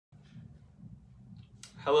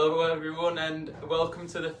Hello everyone and welcome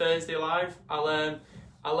to the Thursday Live. I'll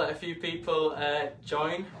let a few people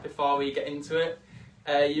join before we get into it.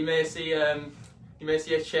 You may see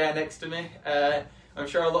a chair next to me. I'm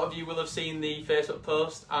sure a lot of you will have seen the Facebook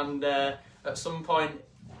post, and at some point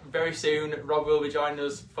very soon Rob will be joining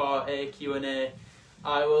us for a Q&A.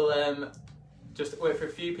 I will just wait for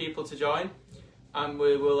a few people to join and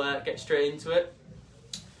we will get straight into it.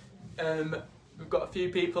 We've got a few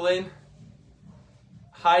people in.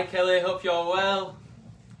 Hi Kelly, hope you're well.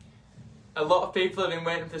 A lot of people have been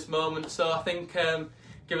waiting for this moment, so I think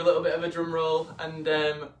give a little bit of a drum roll and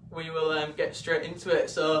we will get straight into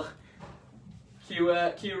it. So cue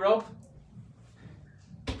Rob.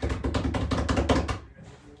 It's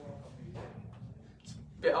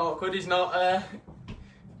a bit awkward, he's not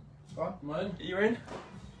Mine? You're in?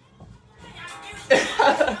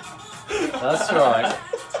 That's right.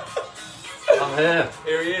 I'm here.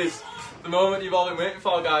 Here he is. The moment you've all been waiting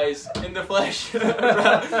for, guys, in the flesh.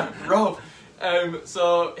 Rob.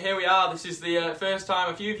 So here we are. This is the first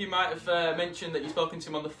time. A few of you might have mentioned that you've spoken to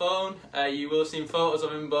him on the phone. You will have seen photos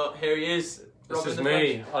of him, but here he is. This is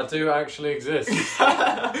me. I do actually exist.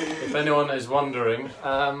 If anyone is wondering,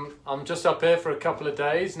 I'm just up here for a couple of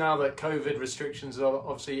days now that COVID restrictions are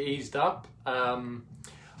obviously eased up. Are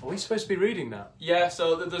we supposed to be reading that? Yeah,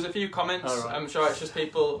 so there's a few comments. Oh, right. I'm sure it's just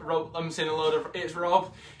people. Rob, I'm seeing a load of. It's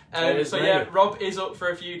Rob. It's me. Yeah, Rob is up for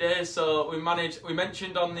a few days. So we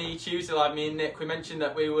mentioned on the Tuesday Live, me and Nick, we mentioned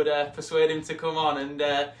that we would persuade him to come on,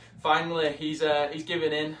 and finally he's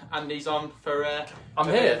given in and he's on for. I'm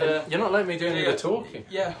here. You're not letting me do any of the talking.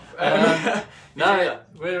 Yeah. No,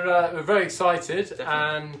 we're very excited.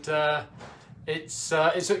 Definitely. And it's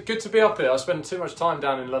good to be up here. I spend too much time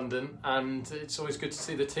down in London, and it's always good to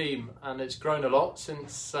see the team. And it's grown a lot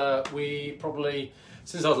since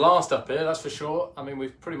since I was last up here. That's for sure. I mean,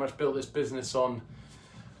 we've pretty much built this business on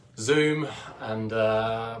Zoom and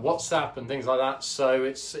WhatsApp and things like that. So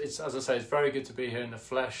it's as I say, it's very good to be here in the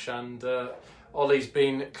flesh. And Ollie's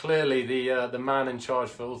been clearly the man in charge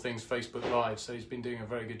for all things Facebook Live. So he's been doing a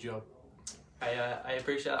very good job. I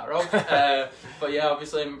appreciate that, Rob. But yeah,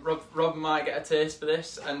 obviously Rob might get a taste for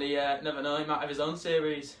this, and he never know, he might have his own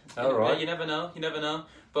series. All right. You never know.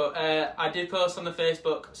 But I did post on the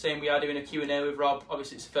Facebook saying we are doing a Q&A with Rob.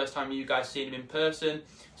 Obviously it's the first time you guys seen him in person,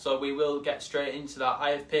 so we will get straight into that.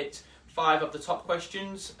 I have picked 5 of the top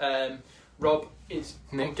questions. Rob is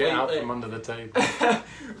Nick, get out from under the table.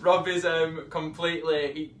 Rob is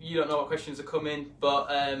completely, you don't know what questions are coming, but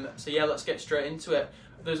so yeah, let's get straight into it.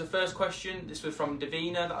 There's a first question. This was from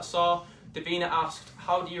Davina that I saw. Davina asked,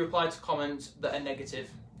 how do you reply to comments that are negative?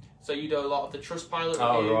 So you do a lot of the Trustpilot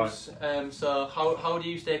reviews. Right. So how do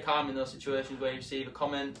you stay calm in those situations where you receive a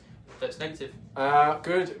comment that's negative?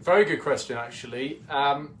 Good, very good question actually.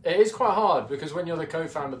 It is quite hard because when you're the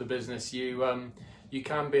co-founder of the business, you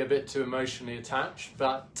can be a bit too emotionally attached,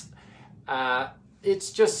 but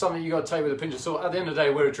it's just something you got to take with a pinch of salt. At the end of the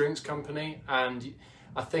day, we're a drinks company, and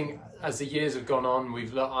I think as the years have gone on,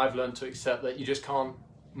 I've learned to accept that you just can't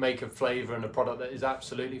make a flavour and a product that is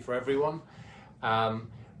absolutely for everyone.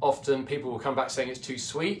 Often people will come back saying it's too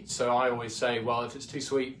sweet, so I always say, well, if it's too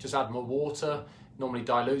sweet, just add more water. Normally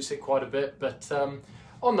dilutes it quite a bit, but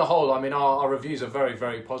on the whole, I mean, our reviews are very,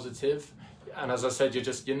 very positive. And as I said,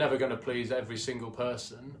 you're never going to please every single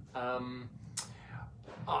person.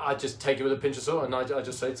 I just take it with a pinch of salt, and I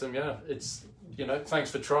just say to them, yeah, it's, thanks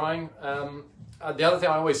for trying. The other thing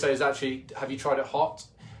I always say is actually, have you tried it hot?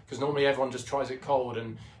 Because normally everyone just tries it cold,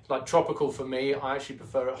 and like tropical for me, I actually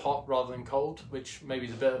prefer it hot rather than cold, which maybe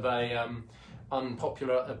is a bit of a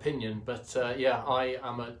unpopular opinion, but yeah, I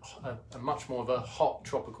am a much more of a hot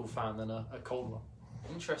tropical fan than a cold one.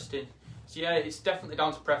 Interesting. So yeah, it's definitely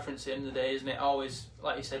down to preference at the end of the day, isn't it? Always,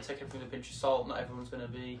 like you said, take everything with a pinch of salt. Not everyone's going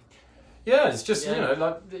to be. Yeah, it's just you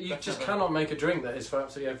definitely. just cannot make a drink that is for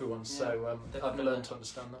absolutely everyone. So I've learned to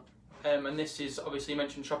understand that. And this is obviously, you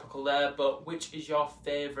mentioned tropical there, but which is your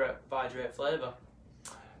favourite ViDrate flavour?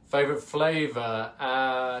 Favourite flavour,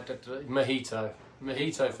 mojito.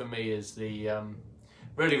 Mojito for me is the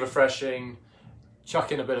really refreshing.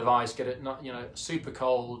 Chuck in a bit of ice, get it super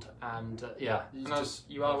cold, and yeah.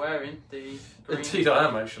 You are wearing the green. Indeed, I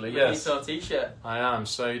am actually. Yes. Mojito t-shirt. I am.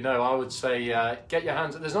 So no, I would say get your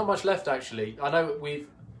hands. There's not much left actually. I know we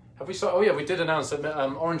sold. Oh yeah, we did announce that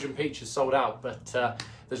orange and peach is sold out, but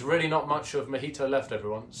there's really not much of mojito left,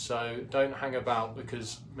 everyone. So don't hang about,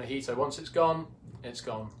 because mojito, once it's gone, it's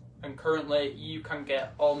gone. and currently you can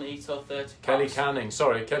get all mojito 30 packs. Kelly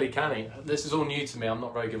Canning. This is all new to me. I'm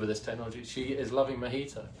not very good with this technology. She is loving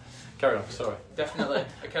mojito. Carry on, sorry. Definitely.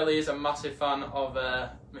 Kelly is a massive fan of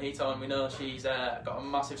mojito, and we know she's got a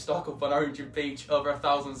massive stock up on Orange and Peach, over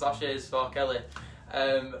 1,000 sachets for Kelly.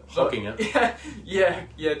 Hogging it.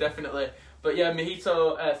 Yeah, definitely. But yeah,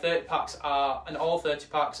 mojito 30 packs are, and all 30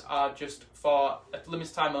 packs are just for a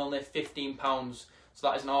limited time only, £15. So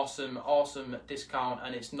that is an awesome discount,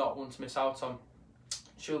 and it's not one to miss out on.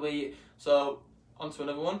 So on to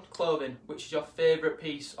another one, clothing. Which is your favourite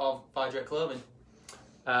piece of ViDrate clothing?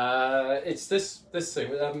 It's this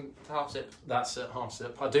thing. Half sip. That's it, half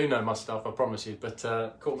sip. I do know my stuff, I promise you, but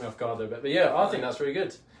caught me off guard a bit. But yeah, I think that's really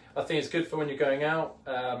good. I think it's good for when you're going out,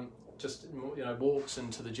 just walks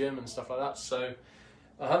into the gym and stuff like that. So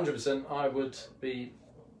 100% I would be,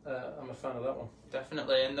 I'm a fan of that one.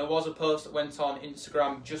 Definitely, and there was a post that went on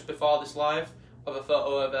Instagram just before this live of a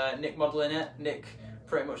photo of Nick modelling it. Nick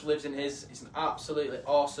pretty much lives in his. It's an absolutely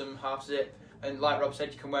awesome half zip, and like Rob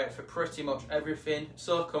said, you can wear it for pretty much everything.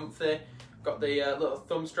 So comfy. Got the little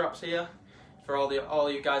thumb straps here for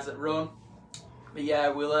all you guys that run. But yeah,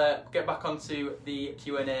 we'll get back onto the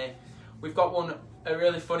Q&A. We've got a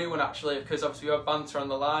really funny one actually, because obviously we have banter on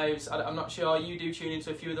the lives. I'm not sure, you do tune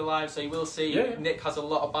into a few of the lives, so you will see Nick has a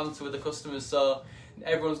lot of banter with the customers, so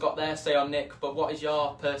everyone's got their say on Nick. But what is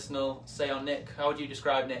your personal say on Nick? How would you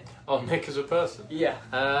describe Nick? Oh, Nick as a person? Yeah.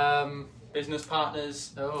 Business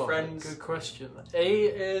partners, friends? Good question. He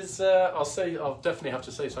is, I'll definitely have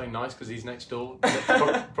to say something nice because he's next door,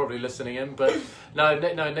 probably listening in. But no,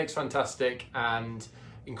 Nick's fantastic and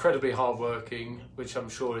incredibly hardworking, which I'm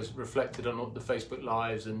sure is reflected on all the Facebook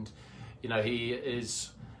lives. And he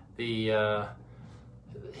is he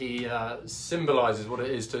symbolises what it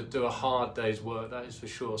is to do a hard day's work. That is for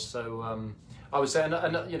sure. So I would say, and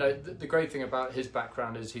the great thing about his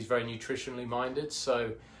background is he's very nutritionally minded.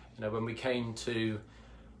 So when we came to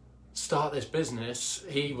start this business,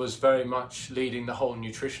 he was very much leading the whole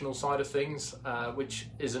nutritional side of things, which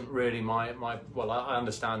isn't really my well, I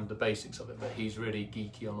understand the basics of it, but he's really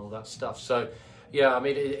geeky on all that stuff. So yeah, I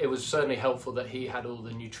mean, it was certainly helpful that he had all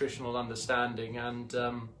the nutritional understanding, and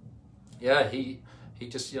yeah, he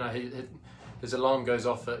just his alarm goes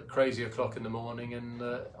off at crazy o'clock in the morning, and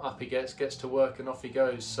up he gets to work, and off he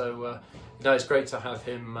goes. So it's great to have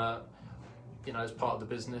him as part of the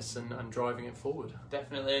business and driving it forward.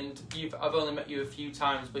 Definitely, and I've only met you a few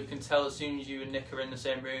times, but you can tell as soon as you and Nick are in the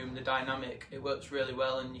same room, the dynamic, it works really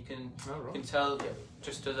well, and you can tell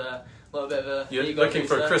just as a little bit of a... You're looking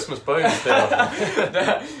for a Christmas bonus there.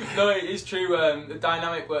 No, it is true. The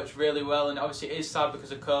dynamic works really well, and obviously it is sad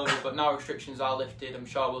because of COVID, but now restrictions are lifted. I'm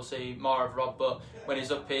sure we'll see more of Rob, but when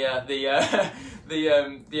he's up here,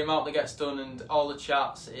 the amount that gets done and all the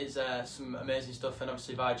chats is some amazing stuff, and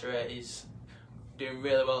obviously ViDrate is doing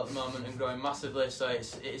really well at the moment and growing massively, so it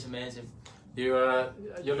is amazing. You're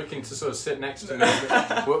looking to sort of sit next to me.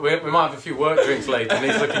 we might have a few work drinks later, and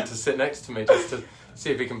he's looking to sit next to me just to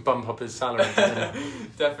see if he can bump up his salary.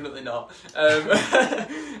 Definitely not.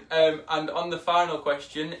 And on the final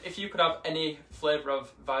question, if you could have any flavour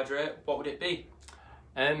of ViDrate, what would it be?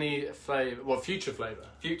 Any flavour? What, future flavour?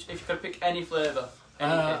 If you could pick any flavour. There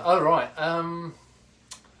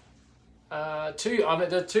are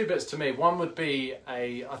two bits to me. One would be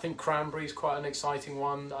I think cranberry's quite an exciting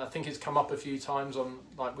one. I think it's come up a few times on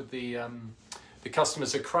with the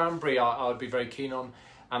customers. So cranberry I would be very keen on,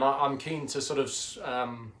 and I'm keen to sort of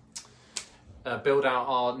build out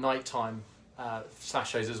our nighttime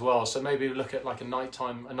sachets as well. So maybe look at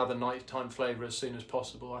another nighttime flavour as soon as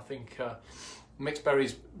possible. I think mixed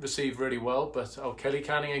berries receive really well, but Kelly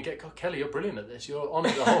Canning and Kelly, you're brilliant at this. You're on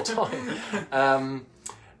it the whole time.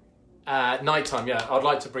 Nighttime, yeah. I'd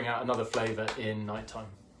like to bring out another flavour in nighttime,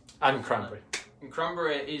 and cranberry. And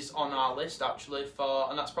cranberry is on our list actually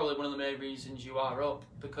and that's probably one of the main reasons you are up,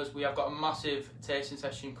 because we have got a massive tasting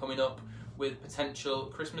session coming up with potential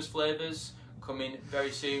Christmas flavours coming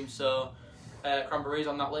very soon. So cranberries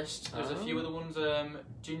on that list. There's a few other ones,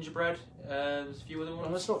 gingerbread. There's a few other ones.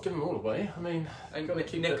 Well, let's not give them all away. I mean,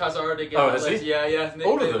 Nick has already given the list. Yeah.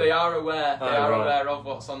 Nick, they are aware. They are aware of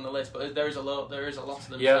what's on the list, but there is a lot. There is a lot of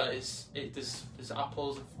them. Yeah. So there's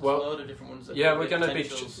apples. There's a load of different ones.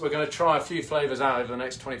 We're going to try a few flavours out over the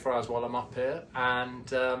next 24 hours while I'm up here,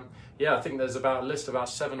 and I think there's about a list of about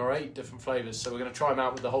 7 or 8 different flavours. So we're going to try them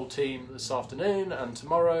out with the whole team this afternoon and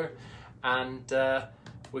tomorrow, and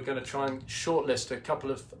we're going to try and shortlist a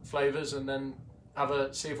couple of flavours and then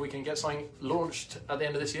see if we can get something launched at the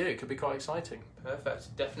end of this year. It could be quite exciting.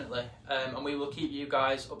 Perfect, definitely. And we will keep you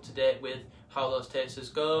guys up to date with how those tasters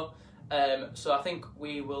go. So I think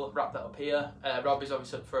we will wrap that up here. Rob is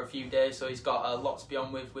obviously up for a few days, so he's got a lot to be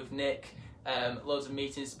on with Nick, loads of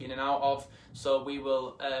meetings to be in and out of, so we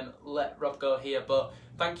will let Rob go here. But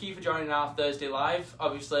thank you for joining our Thursday live.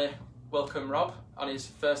 Obviously, welcome Rob on his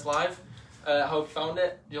first live. I hope you found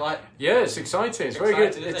it. You like? Yeah, it's exciting. It's very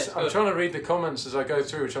good. Isn't it? I'm trying to read the comments as I go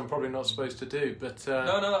through, which I'm probably not supposed to do. But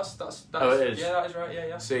no, that's oh, it is. Yeah, that is right.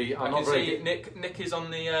 Yeah. See, I can see Nick is on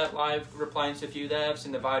the live replying to a few there. I've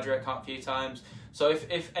seen the ViDrate account a few times. So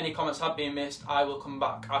if any comments have been missed, I will come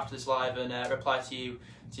back after this live and reply to you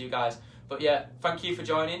guys. But yeah, thank you for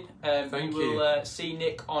joining. We will see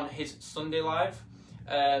Nick on his Sunday live.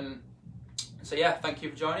 So yeah, thank you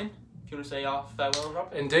for joining. Do you want to say our farewell,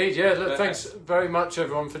 Rob? Indeed, yeah. Look, thanks very much,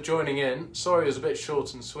 everyone, for joining in. Sorry it was a bit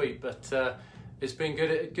short and sweet, but it's been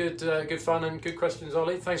good fun and good questions,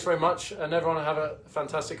 Ollie. Thanks very much, and everyone have a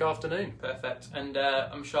fantastic afternoon. Perfect, and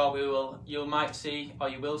I'm sure you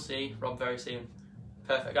will see Rob very soon.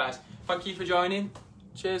 Perfect, guys. Thank you for joining.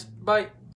 Cheers. Bye.